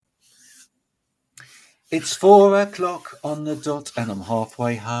It's 4 o'clock on the dot, and I'm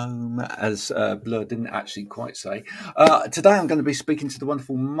halfway home, as Blur didn't actually quite say. Today I'm going to be speaking to the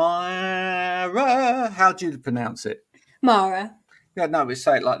wonderful Myra. How do you pronounce it? Mara. Yeah, no, we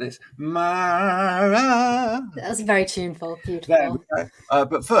say it like this. Myra. That's very tuneful, There we beautiful. go.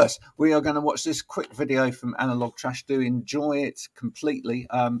 But first, we are going to watch this quick video from Analog Trash. Do enjoy it completely.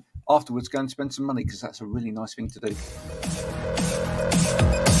 Afterwards, go and spend some money, because that's a really nice thing to do.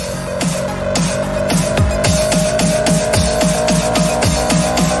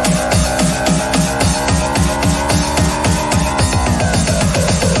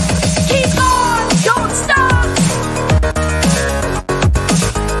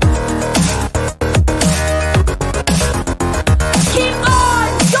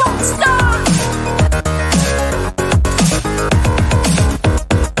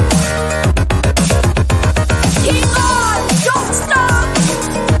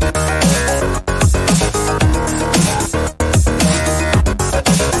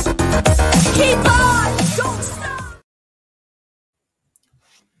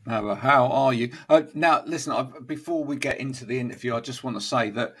 How are you? Now, listen, before we get into the interview, I just want to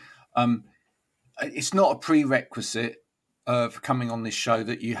say that it's not a prerequisite of coming on this show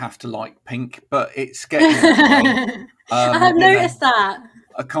that you have to like Pink, but it's getting I have noticed that.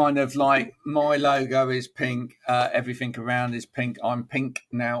 A kind of like, my logo is pink, everything around is pink. I'm pink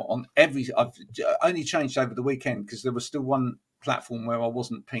now on I've only changed over the weekend because there was still one platform where I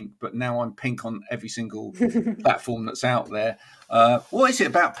wasn't pink, but now I'm pink on every single platform that's out there. What is it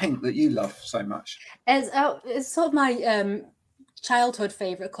about pink that you love so much? It's sort of my childhood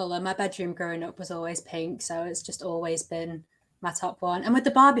favourite colour. My bedroom growing up was always pink, so it's just always been my top one. And with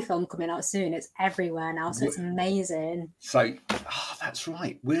the Barbie film coming out soon, it's everywhere now, so it's amazing. So, that's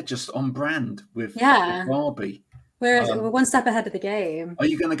right. We're just on brand with Barbie. We're one step ahead of the game. Are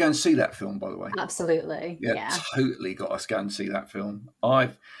you going to go and see that film, by the way? Absolutely. Yeah. Totally got us go and see that film.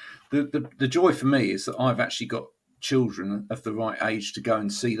 The joy for me is that I've actually got children of the right age to go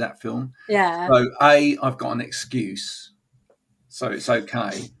and see that film. Yeah. So I've got an excuse, so it's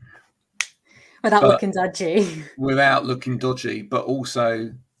okay. Without looking dodgy. Without looking dodgy, but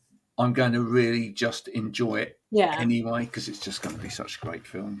also I'm going to really just enjoy it anyway, because it's just going to be such a great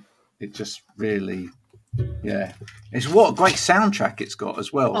film. It just really... Yeah, it's what a great soundtrack it's got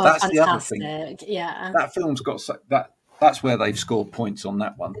as well. Oh, that's fantastic. The other thing. Yeah, that film's got that's where they've scored points on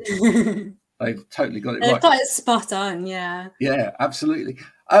that one. They've totally got it right. They've got it spot on. Yeah, absolutely.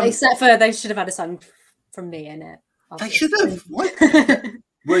 Except for they should have had a song from me in it. Obviously. They should have.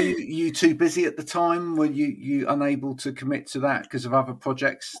 Were you too busy at the time? Were you unable to commit to that because of other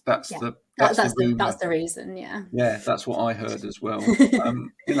projects? That's the reason. Yeah, that's what I heard as well.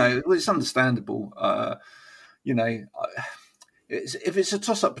 It's understandable. If it's a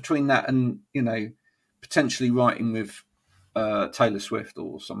toss up between that and potentially writing with Taylor Swift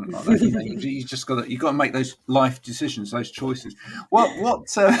or something like that, you just got to make those life decisions, those choices. What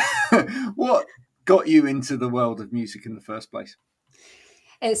got you into the world of music in the first place?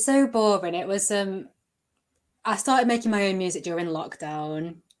 It's so boring. It was I started making my own music during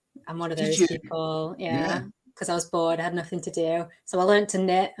lockdown. I'm one of those people. Yeah. Because I was bored, I had nothing to do. So I learned to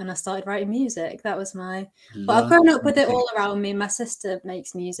knit and I started writing music. That was but I've grown up with it all around me. My sister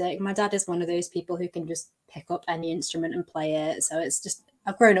makes music. My dad is one of those people who can just pick up any instrument and play it. So it's just,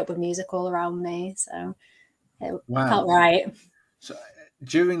 I've grown up with music all around me. So it felt right. So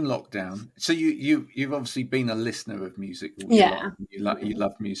during lockdown, so you've obviously been a listener of music. Yeah. You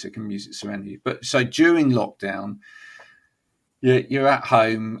love music and music surrounding you. But so during lockdown, you're at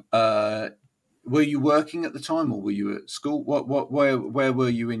home. Were you working at the time, or were you at school? Where were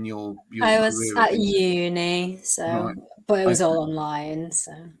you in your I was at uni, so but it was all online.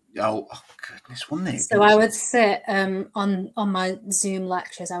 So oh goodness, wasn't it? So I would sit on my Zoom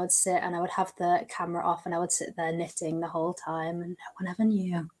lectures. I would sit and I would have the camera off, and I would sit there knitting the whole time, and no one ever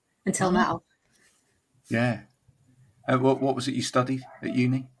knew until now. Yeah. What was it you studied at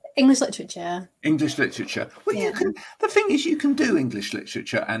uni? English literature. English literature. Well, the thing is, you can do English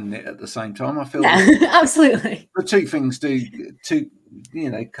literature and knit at the same time. I feel absolutely. The two things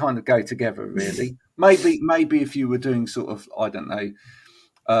kind of go together, really. Maybe if you were doing sort of, I don't know,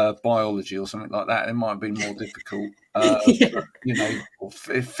 biology or something like that, it might have been more difficult. Or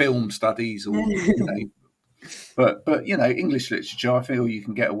film studies, or But English literature, I feel you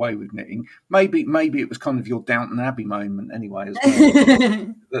can get away with knitting. Maybe it was kind of your Downton Abbey moment anyway, as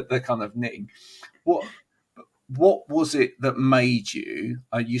well. the kind of knitting. What was it that made you?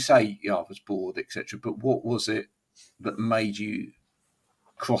 You say, I was bored, etc. But what was it that made you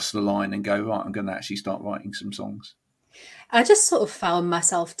cross the line and go, right, I'm going to actually start writing some songs? I just sort of found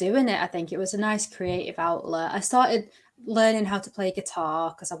myself doing it. I think it was a nice creative outlet. I started learning how to play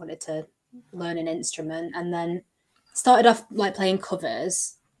guitar because I wanted to learn an instrument, and then started off like playing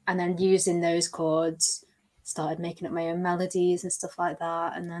covers, and then using those chords, started making up my own melodies and stuff like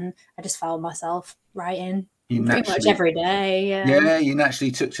that. And then I just found myself writing pretty much every day. Yeah, you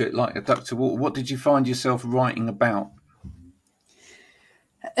naturally took to it like a duck to water. What did you find yourself writing about?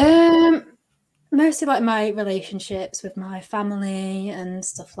 Mostly like my relationships with my family and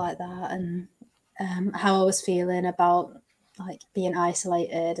stuff like that, and how I was feeling about like being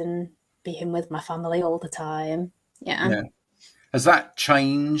isolated and being with my family all the time. Yeah. Has that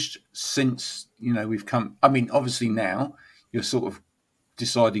changed since we've come? I mean, obviously now you're sort of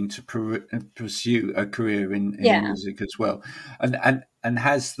deciding to pursue a career in music as well, and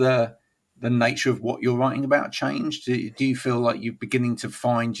has the nature of what you're writing about changed? Do you feel like you're beginning to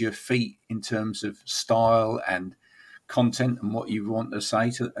find your feet in terms of style and content and what you want to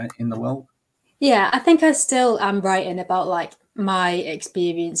say in the world? Yeah, I think I still am writing about like my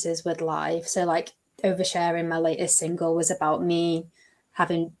experiences with life. So like Oversharing, my latest single, was about me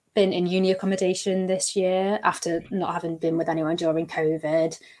having been in uni accommodation this year after not having been with anyone during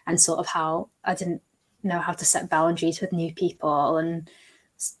COVID, and sort of how I didn't know how to set boundaries with new people, and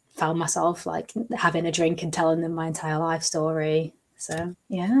found myself like having a drink and telling them my entire life story. So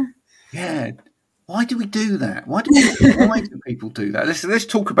yeah. Why do we do that? Why do people do that? Let's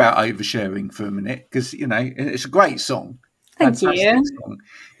talk about Oversharing for a minute, because it's a great song, Thank you. song.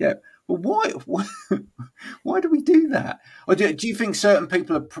 Yeah, but why do we do that? Or do you think certain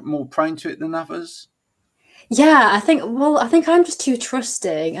people are more prone to it than others? Yeah, I think I'm just too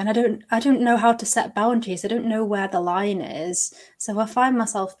trusting, and I don't know how to set boundaries. I don't know where the line is. So I find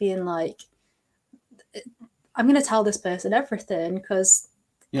myself being like, I'm going to tell this person everything because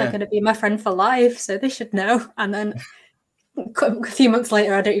they're going to be my friend for life, so they should know. And then a few months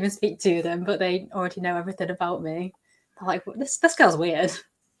later, I don't even speak to them, but they already know everything about me. They're like, this girl's weird.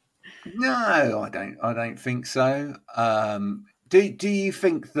 No, I don't think so. Do you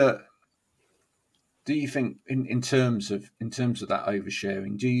think that? Do you think in terms of that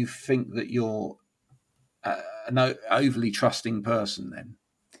oversharing? Do you think that you're an overly trusting person? Then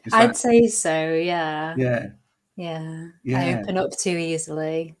I'd say so. Yeah. Yeah. I open up too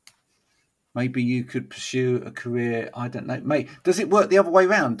easily. Maybe you could pursue a career. I don't know. Mate, does it work the other way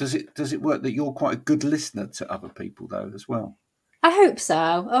around? Does it work that you're quite a good listener to other people though as well? I hope so.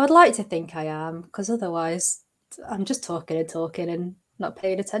 I would like to think I am, because otherwise I'm just talking and talking and not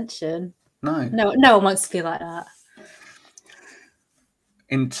paying attention. No. No one wants to be like that.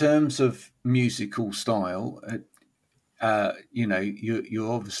 In terms of musical style, you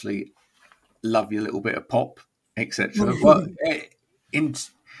obviously love your little bit of pop, etc.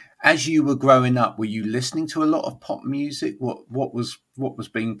 As you were growing up, were you listening to a lot of pop music? What was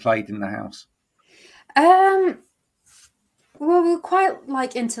being played in the house? Well, we were quite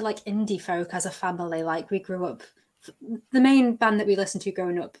like into like indie folk as a family. Like we grew up. The main band that we listened to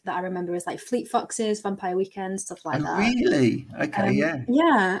growing up that I remember is like Fleet Foxes, Vampire Weekend, stuff like that. Really? Okay, yeah.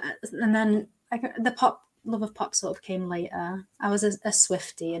 Yeah, and then the love of pop sort of came later. I was a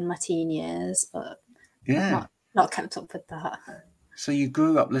Swiftie in my teen years, but I've not kept up with that. So you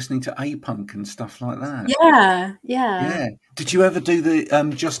grew up listening to A-Punk and stuff like that? Yeah. Did you ever do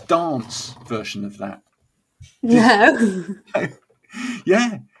the Just Dance version of that? No.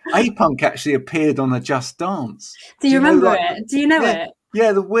 Yeah. A-Punk actually appeaed on a Just Dance. Do you remember it? Do you know it?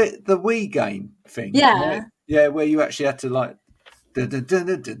 Yeah, the Wii game thing. Yeah. Yeah, where you actually had to like... I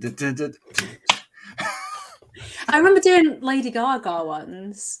remember doing Lady Gaga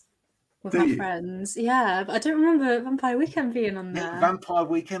ones with my friends. Yeah, but I don't remember Vampire Weekend being on there. Vampire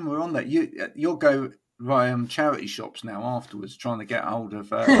Weekend were on there. You'll go by charity shops now afterwards trying to get hold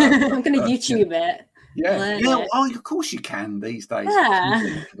of... I'm going to YouTube it. Yeah. Oh, of course you can these days. Yeah.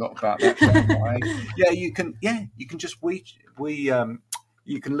 I forgot about that. You can. Yeah, you can just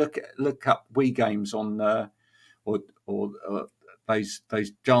you can look up Wii games on or those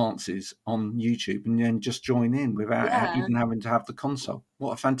dances on YouTube, and then just join in without even having to have the console.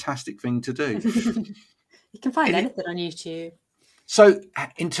 What a fantastic thing to do! You can find anything on YouTube. So,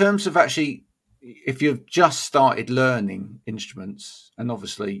 in terms of actually, if you've just started learning instruments, and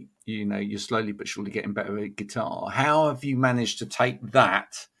obviously, you're slowly but surely getting better at guitar, how have you managed to take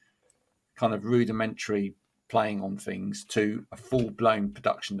that kind of rudimentary playing on things to a full-blown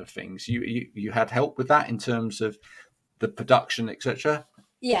production of things? You had help with that in terms of the production, etc.?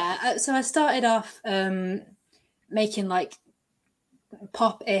 Yeah, so I started off making like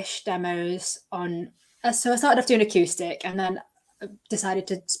pop-ish demos on. So I started off doing acoustic, and then decided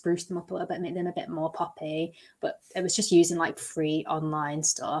to spruce them up a little bit, make them a bit more poppy, but it was just using like free online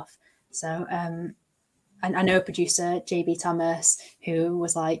stuff. So and I know a producer, JB Thomas, who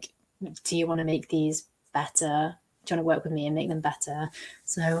was like, do you want to make these better? Do you want to work with me and make them better?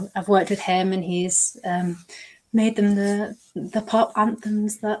 So I've worked with him, and he's made them the pop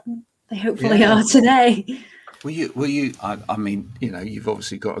anthems that they hopefully are today. Were you? I mean, you know, you've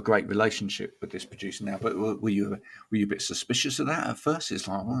obviously got a great relationship with this producer now, but were you a bit suspicious of that at first? It's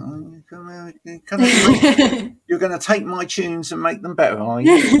like, well, you're going to take my tunes and make them better, are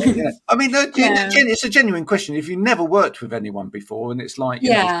you? Yeah. I mean, it's a genuine question. If you never worked with anyone before, and it's like, you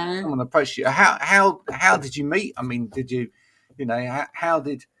know, someone approached you, how did you meet? I mean, did you, you know, how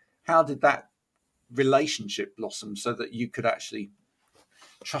did that relationship blossom so that you could actually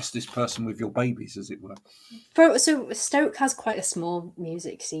trust this person with your babies, as it were? So Stoke has quite a small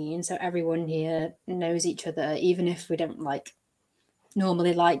music scene, so everyone here knows each other. Even if we don't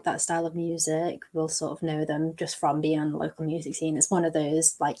normally like that style of music, we'll sort of know them just from being on the local music scene. It's one of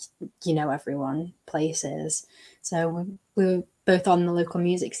those, like, you know, everyone places. So we were both on the local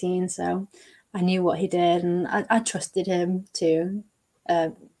music scene, so I knew what he did, and I trusted him to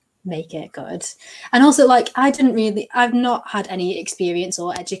make it good. And also, like, I've not had any experience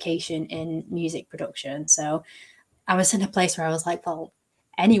or education in music production, so I was in a place where I was like, well,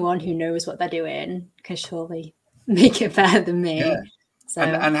 anyone who knows what they're doing can surely make it better than me. Yeah. So,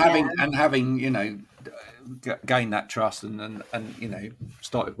 and having you know, gained that trust and you know,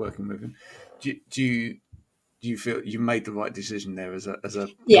 started working with him, do you feel you made the right decision there as a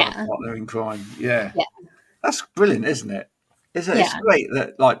partner in crime? Yeah, that's brilliant, isn't it? It's great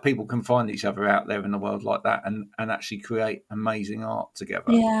that like people can find each other out there in the world like that and actually create amazing art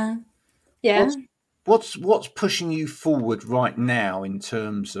together. Yeah. What's pushing you forward right now in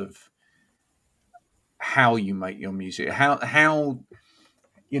terms of how you make your music? How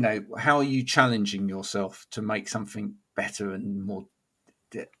you know, how are you challenging yourself to make something better and more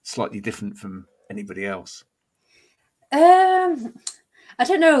slightly different from anybody else? I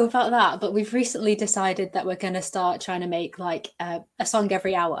don't know about that, but we've recently decided that we're going to start trying to make like a song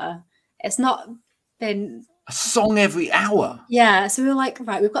every hour. It's not been a song every hour. Yeah, so we were like,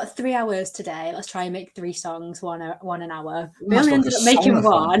 right, we've got 3 hours today. Let's try and make 3 songs, one an hour. We only ended up making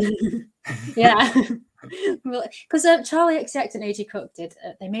one. Yeah, because Charli XCX and AG Cook did.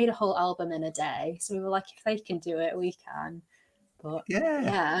 They made a whole album in a day. So we were like, if they can do it, we can. But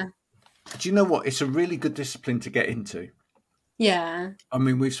yeah. Do you know what? It's a really good discipline to get into. Yeah. I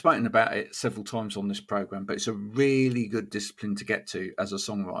mean, we've spoken about it several times on this program, but it's a really good discipline to get to as a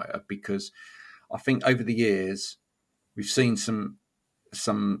songwriter, because I think over the years we've seen some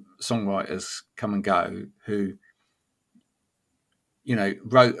songwriters come and go who, you know,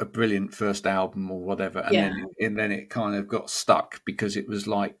 wrote a brilliant first album or whatever, and then it kind of got stuck because it was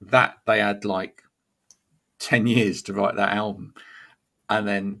like that they had like 10 years to write that album, and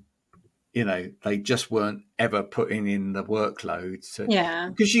then, you know, they just weren't ever putting in the workload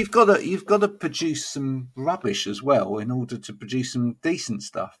because you've got to produce some rubbish as well in order to produce some decent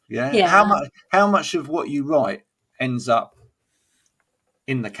stuff. How much of what you write ends up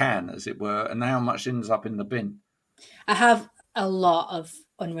in the can, as it were, and how much ends up in the bin? I have a lot of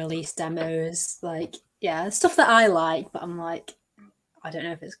unreleased demos, like stuff that I like, but I'm like, I don't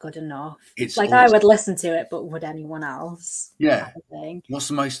know if it's good enough. It's like, I would listen to it, but would anyone else? Yeah. Kind of thing. What's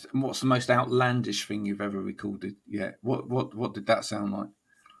the most outlandish thing you've ever recorded? Yeah. What did that sound like?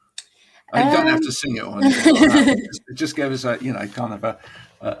 You don't have to sing it or anything like that. Just give us a, you know, kind of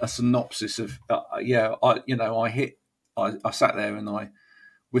a synopsis of I sat there and I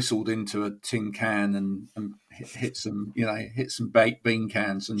whistled into a tin can and hit some baked bean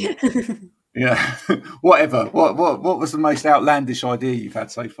cans and whatever. What was the most outlandish idea you've had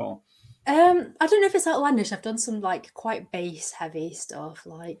so far? I don't know if it's outlandish. I've done some like quite bass heavy stuff.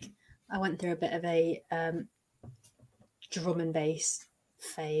 Like I went through a bit of a drum and bass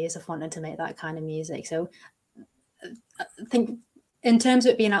phase of wanting to make that kind of music. So I think in terms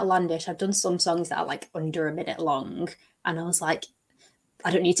of it being outlandish, I've done some songs that are like under a minute long, and I was like,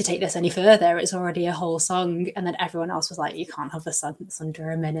 I don't need to take this any further. It's already a whole song. And then everyone else was like, you can't have a song that's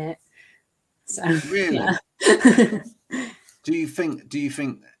under a minute. So really, do you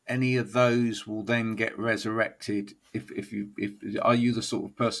think any of those will then get resurrected? If are you the sort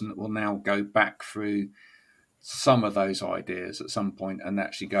of person that will now go back through some of those ideas at some point and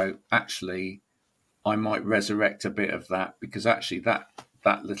actually go, actually, I might resurrect a bit of that, because actually that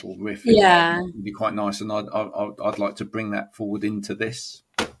little riff would be quite nice, and I'd like to bring that forward into this.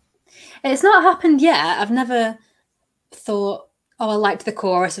 It's not happened yet. I've never thought, oh, I liked the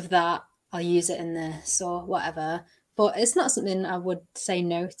chorus of that, I'll use it in this or whatever. but it's not something I would say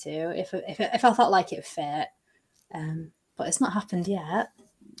no to if I felt like it fit. But it's not happened yet.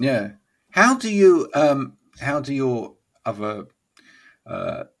 Yeah. How do your other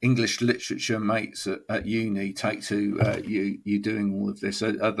English literature mates at uni take to you doing all of this?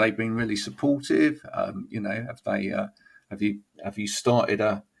 Have they been really supportive? Have you started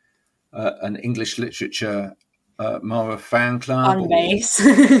an English literature Mara fan club? On base.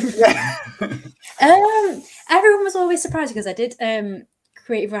 Yeah. Everyone was always surprised because I did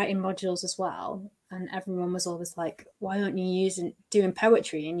creative writing modules as well, and everyone was always like, "Why aren't you doing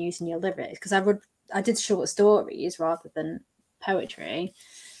poetry and using your lyrics?" Because I did short stories rather than poetry,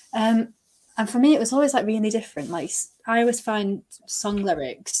 and for me it was always like really different. Like I always find song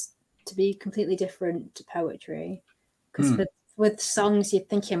lyrics to be completely different to poetry, because with songs you're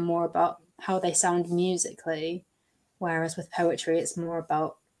thinking more about how they sound musically, whereas with poetry it's more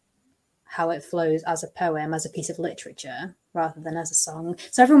about how it flows as a poem, as a piece of literature, rather than as a song.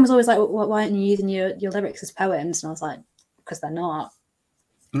 So everyone was always like, well, why aren't you using your lyrics as poems? And I was like, because they're not.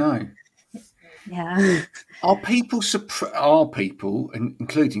 No. Yeah. Are people,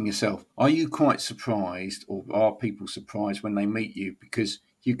 including yourself, are you quite surprised, or are people surprised when they meet you? Because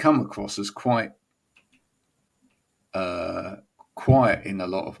you come across as quite quiet in a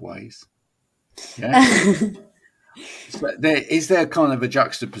lot of ways. Yeah. Is there kind of a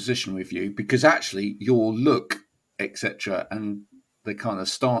juxtaposition with you? Because actually your look, etc., and the kind of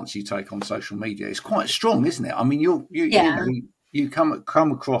stance you take on social media is quite strong, isn't it? I mean, you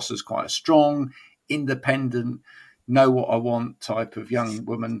come across as quite a strong, independent, know what I want type of young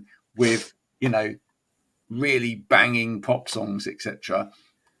woman with, really banging pop songs, etc.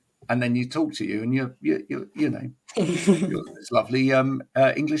 And then you talk to you, and you're this lovely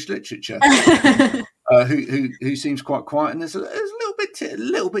English literature. Who seems quite quiet and is a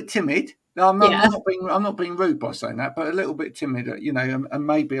little bit timid. I'm not being rude by saying that, but a little bit timid, and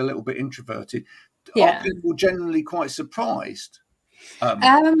maybe a little bit introverted. Are people generally quite surprised?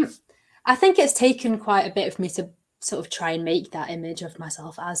 I think it's taken quite a bit of me to sort of try and make that image of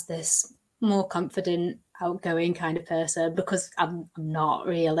myself as this more confident, outgoing kind of person, because I'm not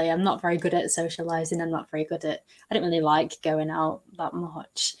really. I'm not very good at socializing. I'm not very good at. I don't really like going out that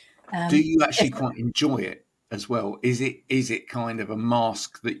much. Do you actually quite enjoy it as well? Is it kind of a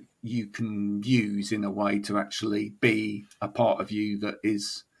mask that you can use in a way to actually be a part of you that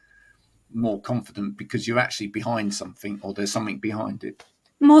is more confident because you're actually behind something, or there's something behind it?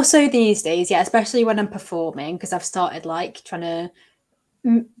 More so these days, yeah, especially when I'm performing, because I've started like trying to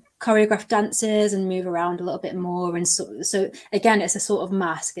choreograph dances and move around a little bit more. And so again, it's a sort of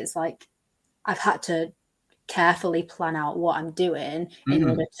mask. It's like I've had to carefully plan out what I'm doing in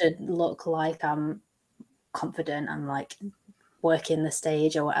order to look like I'm confident and like working the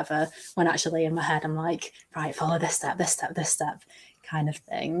stage or whatever, when actually in my head I'm like, right, follow this step, this step, this step kind of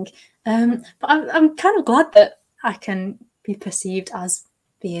thing. But I'm kind of glad that I can be perceived as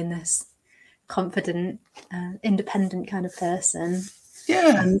being this confident, independent kind of person.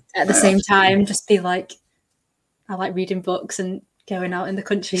 Yeah. And at the same time, just be like, I like reading books and going out in the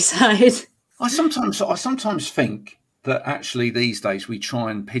countryside. I sometimes think that actually these days we try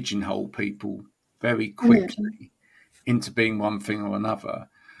and pigeonhole people very quickly into being one thing or another.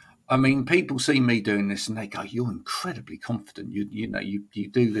 I mean, people see me doing this and they go, "You're incredibly confident. You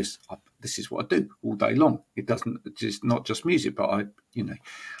do this. This is what I do all day long. It's not just music, but I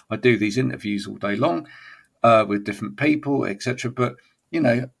do these interviews all day long with different people, etc." But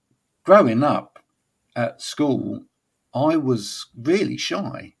growing up at school, I was really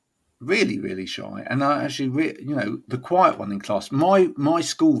shy, really, really shy, and I actually, the quiet one in class. My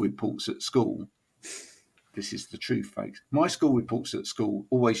school reports at school. This is the truth, folks. My school reports at school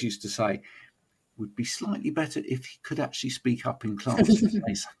always used to say, would be slightly better if he could actually speak up in class and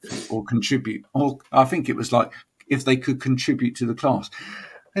say something or contribute. Or I think it was like if they could contribute to the class.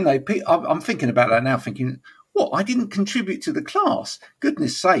 I'm thinking about that now, thinking, what? I didn't contribute to the class.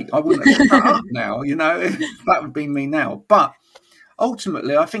 Goodness sake, I wouldn't have shut up now. That would be me now. But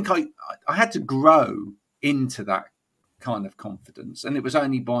ultimately, I think I had to grow into that kind of confidence, and it was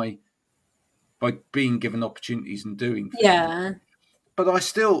only by being given opportunities and doing things. Yeah. But I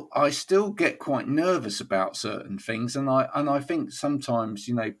still get quite nervous about certain things, and I think sometimes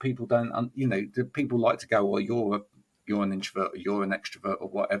people don't people like to go, well, you're an introvert, or you're an extrovert, or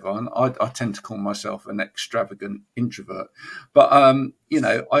whatever, and I tend to call myself an extravagant introvert, but I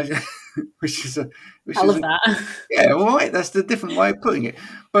I love that. Yeah, all right, that's the different way of putting it,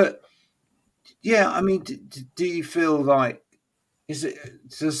 but yeah, I mean, do you feel like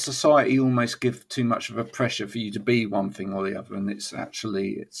does society almost give too much of a pressure for you to be one thing or the other, and it's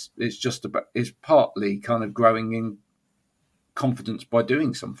partly kind of growing confidence by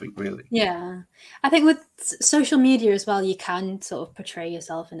doing something, really. Yeah. I think with social media as well, you can sort of portray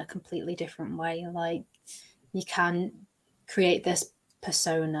yourself in a completely different way. Like, you can create this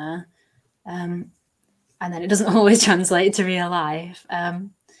persona, and then it doesn't always translate to real life.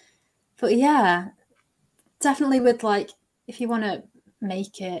 But yeah, definitely with like, if you want to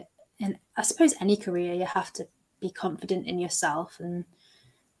make it in, I suppose, any career, you have to be confident in yourself and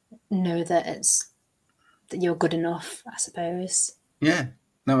know that you're good enough, I suppose. Yeah,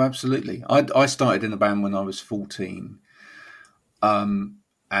 no, absolutely. I started in a band when I was 14, and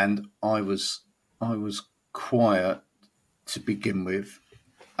I was quiet to begin with,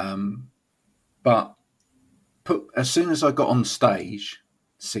 but as soon as I got on stage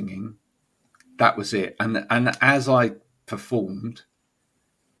singing, that was it. And as I performed,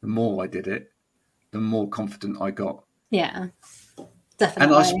 the more I did it, the more confident I got. Yeah, And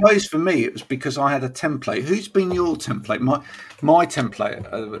definitely. I suppose for me, it was because I had a template. Who's been your template? My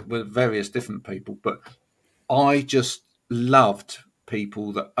template with various different people, but I just loved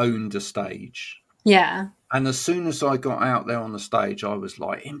people that owned a stage. Yeah. And as soon as I got out there on the stage, I was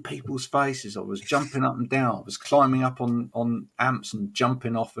like in people's faces. I was jumping up and down. I was climbing up on amps and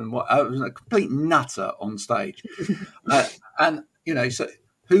jumping off. And I was a complete nutter on stage. And so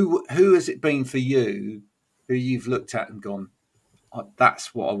who has it been for you, who you've looked at and gone,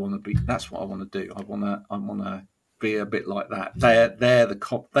 that's what I want to be. That's what I want to do. I want to be a bit like that.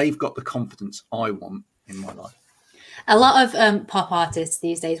 They've got the confidence I want in my life. A lot of pop artists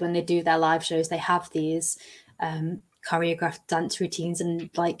these days, when they do their live shows, they have these choreographed dance routines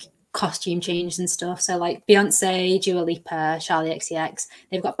and like costume changes and stuff. So like Beyonce, Dua Lipa, Charli XCX,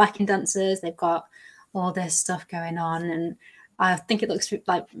 they've got backing dancers, they've got all this stuff going on, and I think it looks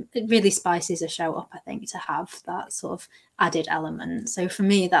like it really spices a show up, I think, to have that sort of added element. So for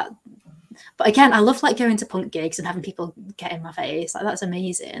me, but again, I love like going to punk gigs and having people get in my face. Like, that's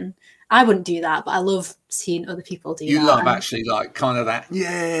amazing. I wouldn't do that, but I love seeing other people do that. You love actually like kind of that.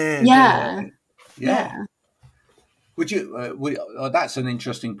 Yeah. Would you? That's an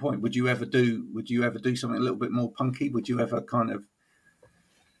interesting point. Would you ever do something a little bit more punky? Would you ever kind of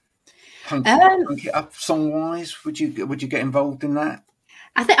punk it up song wise? Would you get involved in that?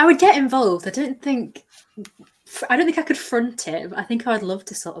 I think I would get involved. I don't think I could front it, but I think I would love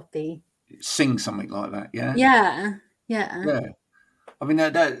to sort of sing something like that. Yeah. Yeah. I mean,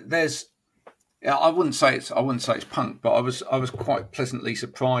 there's. I wouldn't say it's punk, but I was quite pleasantly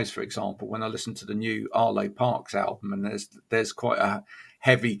surprised, for example, when I listened to the new Arlo Parks album, and there's quite a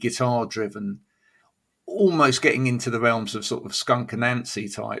heavy guitar driven, almost getting into the realms of sort of Skunk and Nancy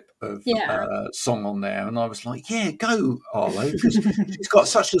type of song on there, and I was like, yeah, go Arlo, because she's got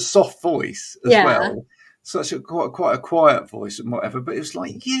such a soft voice as well, such a quite a quiet voice and whatever, but it was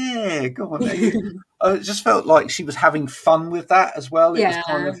like, yeah, go on. It just felt like she was having fun with that as well. It was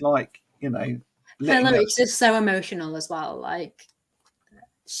kind of like, her lyrics are so emotional as well. Like,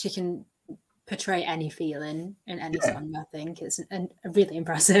 she can portray any feeling in any song. I think it's really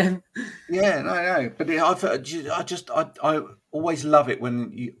impressive. Yeah, no, but I always love it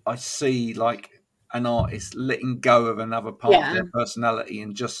when I see like an artist letting go of another part of their personality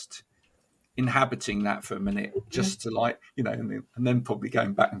and just inhabiting that for a minute, just to like, and then probably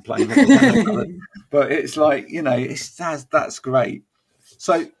going back and playing it. But it's like, that's great.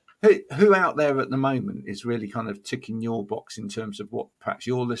 So who out there at the moment is really kind of ticking your box in terms of what perhaps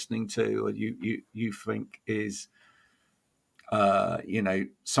you're listening to, or you think is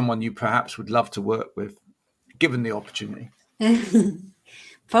someone you perhaps would love to work with given the opportunity?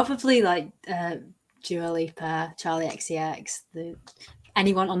 Probably like Dua Lipa, Charli XCX,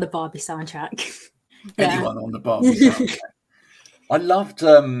 anyone on the Barbie soundtrack. Anyone on the Barbie soundtrack. I loved,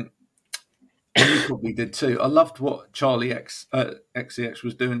 and you probably did too, I loved what Charli XCX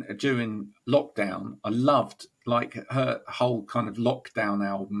was doing during lockdown. I loved like her whole kind of lockdown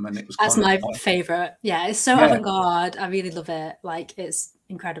album, and it was that's my favorite. Yeah, it's so avant-garde. I really love it. Like, it's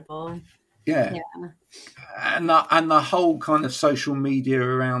incredible. Yeah. And the whole kind of social media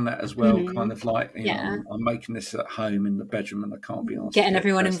around that as well, kind of like, I'm making this at home in the bedroom and I can't be asked. Getting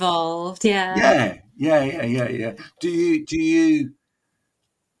everyone involved. Yeah. Do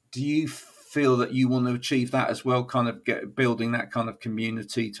you feel that you want to achieve that as well, kind of building that kind of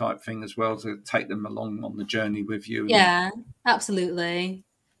community type thing as well, to take them along on the journey with you? Yeah, absolutely.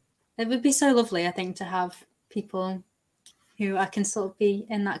 It would be so lovely, I think, to have people who I can sort of be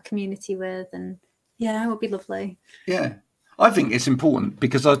in that community with, and it would be lovely. Yeah, I think it's important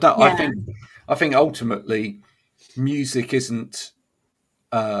because I think ultimately music isn't.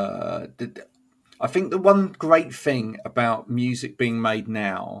 I think the one great thing about music being made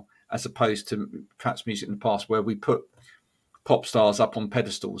now, as opposed to perhaps music in the past, where we put pop stars up on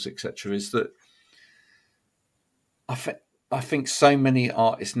pedestals, etc., is that I think so many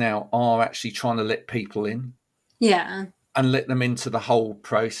artists now are actually trying to let people in, and let them into the whole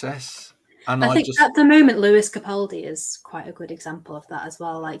process. And I think at the moment, Lewis Capaldi is quite a good example of that as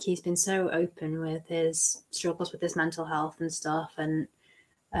well. Like, he's been so open with his struggles with his mental health and stuff, and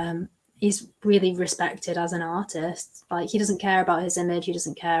he's really respected as an artist. Like, he doesn't care about his image, he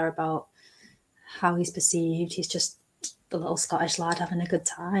doesn't care about how he's perceived. He's just the little Scottish lad having a good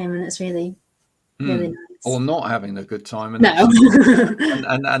time, and it's really, really nice. Or not having a good time. And no.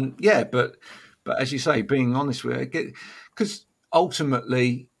 and yeah, but as you say, being honest with it, because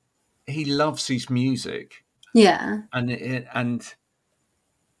ultimately he loves his music. Yeah. And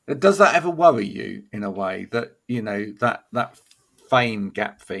does that ever worry you in a way that, you know, that fame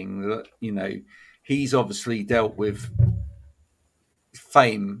gap thing, that, you know, he's obviously dealt with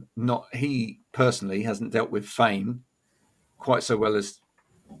fame, he personally hasn't dealt with fame quite so well as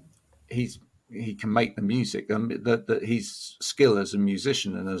he can make the music, and that his skill as a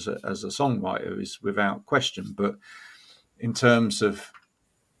musician and as a songwriter is without question. But in terms of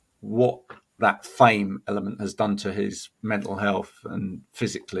what that fame element has done to his mental health and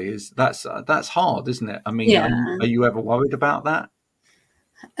physically, that's hard, isn't it? I mean, are you ever worried about that?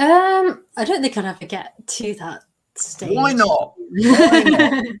 I don't think I'd ever get to that stage. Why not?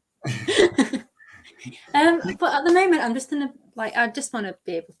 But at the moment, I'm just gonna, like, I just want to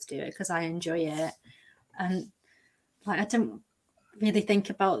be able to do it because I enjoy it, and like, I don't really think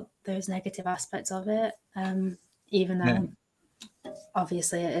about those negative aspects of it, even though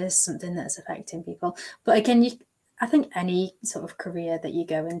obviously it is something that's affecting people. But again, I think any sort of career that you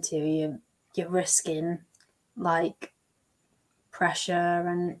go into, you're risking like pressure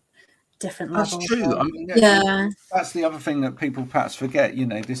and different levels. That's true. I mean, that's the other thing that people perhaps forget. You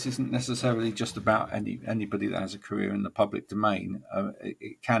know, this isn't necessarily just about anybody that has a career in the public domain.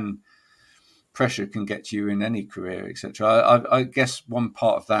 Pressure can get you in any career, etc. I guess one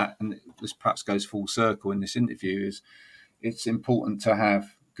part of that, and this perhaps goes full circle in this interview, is it's important to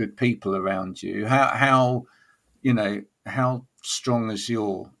have good people around you. How you know, how strong is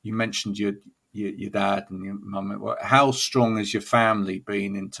you mentioned your dad and your mum, how strong has your family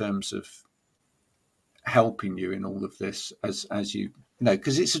been in terms of helping you in all of this, as you know,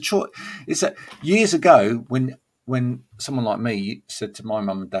 because it's a choice. It's years ago when someone like me said to my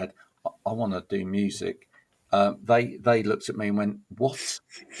mum and dad, I want to do music, they looked at me and went, what?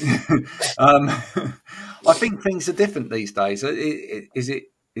 I think things are different these days. Is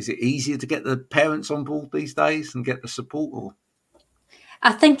it easier to get the parents on board these days and get the support? Or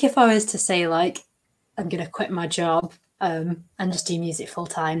I think if I was to say, like, I'm going to quit my job and just do music full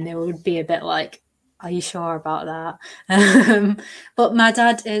time, they would be a bit like, are you sure about that? But my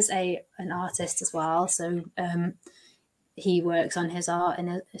dad is an artist as well, so he works on his art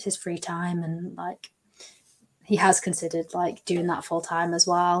in his free time, and like, he has considered like doing that full time as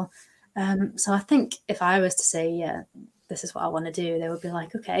well. So I think if I was to say, yeah, this is what I want to do, they would be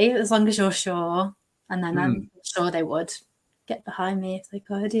like, okay, as long as you're sure. And then I'm sure they would get behind me if they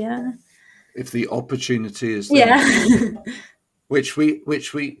could, if the opportunity is there. which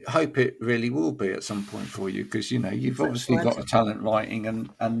we hope it really will be at some point for you, because, you know, you've obviously got a talent writing,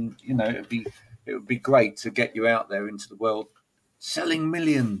 and you know, it would be great to get you out there into the world selling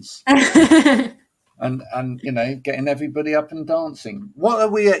millions. And you know, getting everybody up and dancing. What are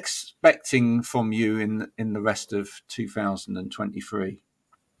we expecting from you in the rest of 2023?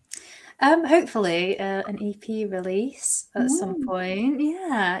 Hopefully an EP release at some point.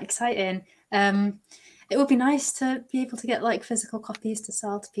 Yeah, exciting. It would be nice to be able to get like physical copies to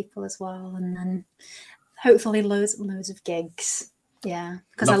sell to people as well, and then hopefully loads of gigs. Yeah,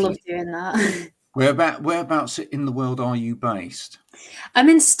 because I love doing that. Whereabouts in the world are you based? I'm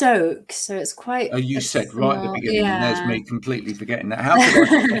in Stoke, so it's quite. Oh, you said right at the beginning. Yeah. There's me completely forgetting that. How could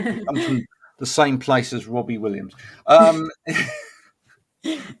I come from the same place as Robbie Williams?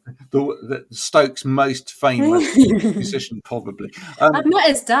 The Stoke's most famous musician, probably. I've met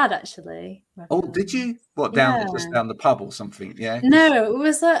his dad, actually. Oh, did you? What, just down the pub or something? Yeah. No, it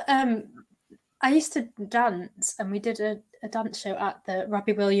was that I used to dance, and we did a dance show at the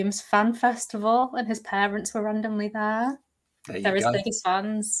Robbie Williams Fan Festival, and his parents were randomly there. They're his biggest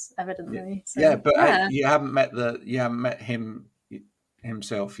fans, evidently. Yeah, so, but you haven't met him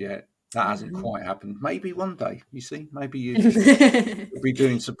himself yet. That hasn't quite happened. Maybe one day, you see. Maybe you'll be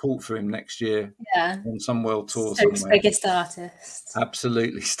doing support for him next year on some world tour Stoke's somewhere. Biggest artist.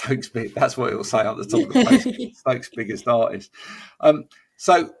 Absolutely, Stoke's big. That's what it'll say at the top of the post. Stoke's biggest artist.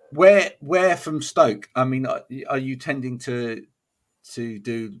 So where from Stoke? I mean, are you tending to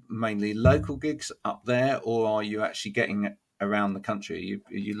do mainly local gigs up there, or are you actually getting around the country?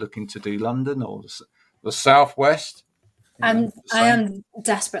 Are you looking to do London or the Southwest? I am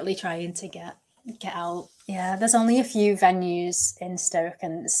desperately trying to get out. Yeah, there's only a few venues in Stoke,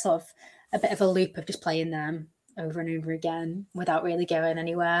 and it's sort of a bit of a loop of just playing them over and over again without really going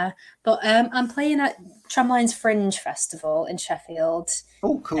anywhere. But I'm playing at Tramline's Fringe Festival in Sheffield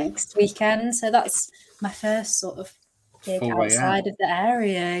next weekend. So that's my first sort of gig outside of the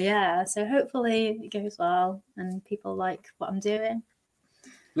area. Yeah. So hopefully it goes well and people like what I'm doing.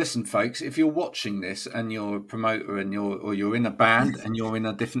 Listen, folks, if you're watching this and you're a promoter and you're in a band and you're in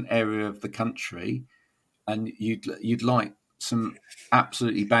a different area of the country and you'd like some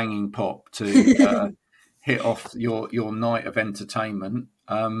absolutely banging pop to hit off your night of entertainment,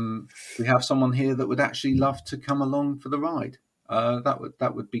 we have someone here that would actually love to come along for the ride.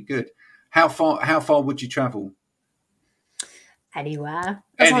 That would be good. How far would you travel? Anywhere.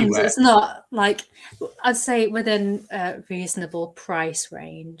 As long as it's not like, I'd say within a reasonable price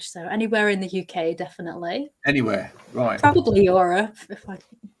range. So anywhere in the UK, definitely. Anywhere, right. Probably Europe,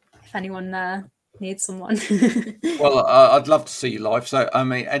 if anyone needs someone. Well, I'd love to see you live. So, I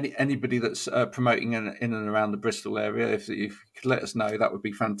mean, anybody that's promoting in and around the Bristol area, if you could let us know, that would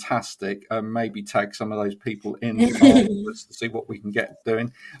be fantastic. Maybe tag some of those people in to see what we can get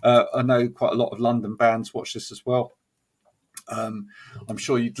doing. I know quite a lot of London bands watch this as well. I'm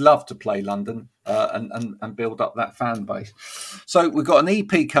sure you'd love to play London and build up that fan base. So we've got an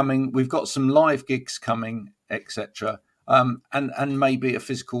EP coming, we've got some live gigs coming, etc., and maybe a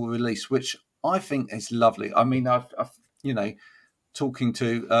physical release, which I think is lovely. I mean, I've talking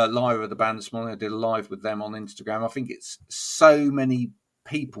to Lyra, the band this morning, I did a live with them on Instagram. I think it's so many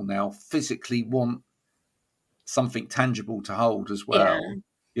people now physically want something tangible to hold as well.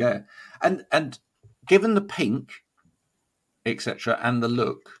 Yeah. And given the pink, etc., and the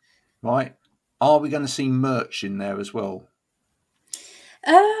look, right? Are we going to see merch in there as well?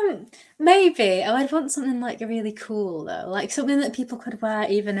 Maybe. I'd want something like really cool though, like something that people could wear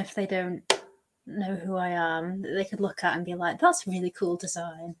even if they don't know who I am. That they could look at and be like, "That's a really cool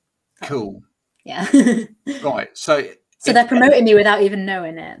design." Cool. Yeah. Right. So they're promoting me without even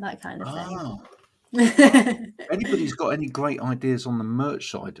knowing it. That kind of thing. Anybody's got any great ideas on the merch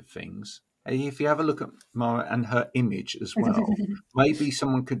side of things? If you have a look at Mara and her image as well, maybe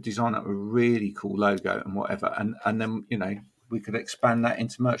someone could design up a really cool logo and whatever, and then we could expand that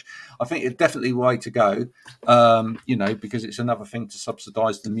into merch. I think it's definitely a way to go, because it's another thing to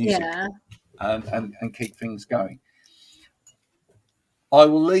subsidise the music and keep things going. I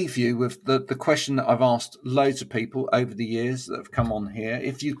will leave you with the question that I've asked loads of people over the years that have come on here.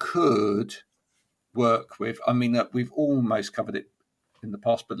 If you could work with, I mean, we've almost covered it in the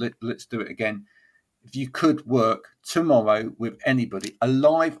past, but let's do it again. If you could work tomorrow with anybody,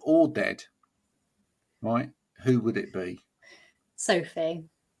 alive or dead, right, who would it be? Sophie.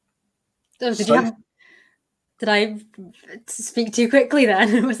 Oh, did I speak too quickly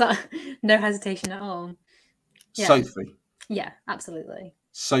then? Was that no hesitation at all? Yeah. Sophie. Yeah, absolutely.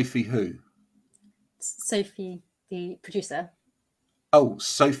 Sophie who? Sophie, the producer. Oh,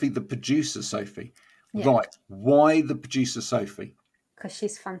 Sophie, the producer, Sophie. Yeah. Right. Why the producer, Sophie? Because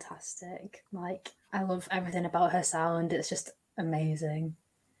she's fantastic. Like, I love everything about her sound. It's just amazing.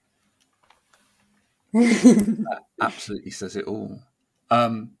 That absolutely says it all.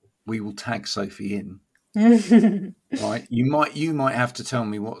 We will tag Sophie in. Right. You might have to tell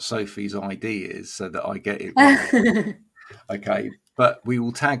me what Sophie's ID is so that I get it right. Okay. But we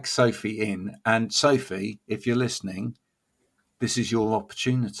will tag Sophie in. And Sophie, if you're listening, this is your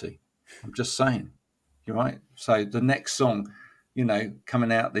opportunity. I'm just saying. You're right. So the next song,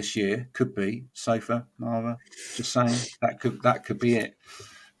 coming out this year could be Sofa, Mara. Just saying that could be it.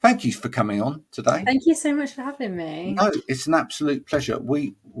 Thank you for coming on today. Thank you so much for having me. No, it's an absolute pleasure.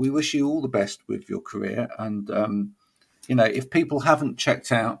 We wish you all the best with your career. And, if people haven't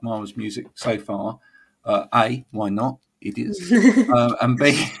checked out Mara's music so far, A, why not? Idiots. And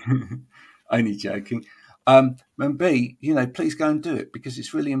B, only joking. And B, please go and do it because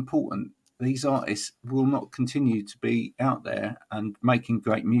it's really important. These artists will not continue to be out there and making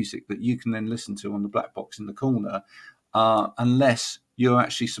great music that you can then listen to on the black box in the corner unless you're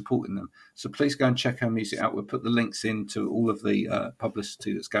actually supporting them. So please go and check her music out. We'll put the links into all of the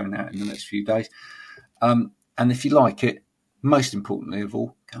publicity that's going out in the next few days. And if you like it, most importantly of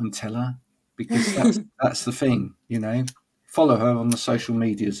all, go and tell her because that's the thing, Follow her on the social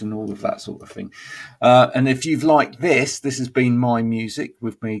medias and all of that sort of thing. And if you've liked this has been My Music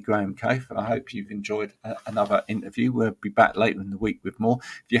with me, Graham Cave. I hope you've enjoyed another interview. We'll be back later in the week with more.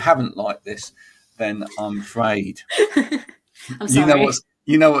 If you haven't liked this, then I'm afraid. I'm sorry.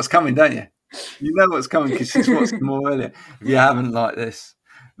 You know what's coming, don't you? You know what's coming because she's watched them all earlier. If you haven't liked this,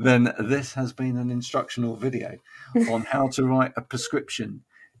 then this has been an instructional video on how to write a prescription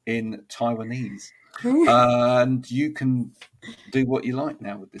in Taiwanese. And you can do what you like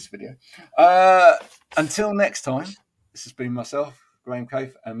now with this video. Until next time, this has been myself, Graham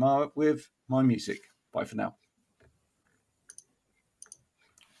Cave, and Mara with my music. Bye for now.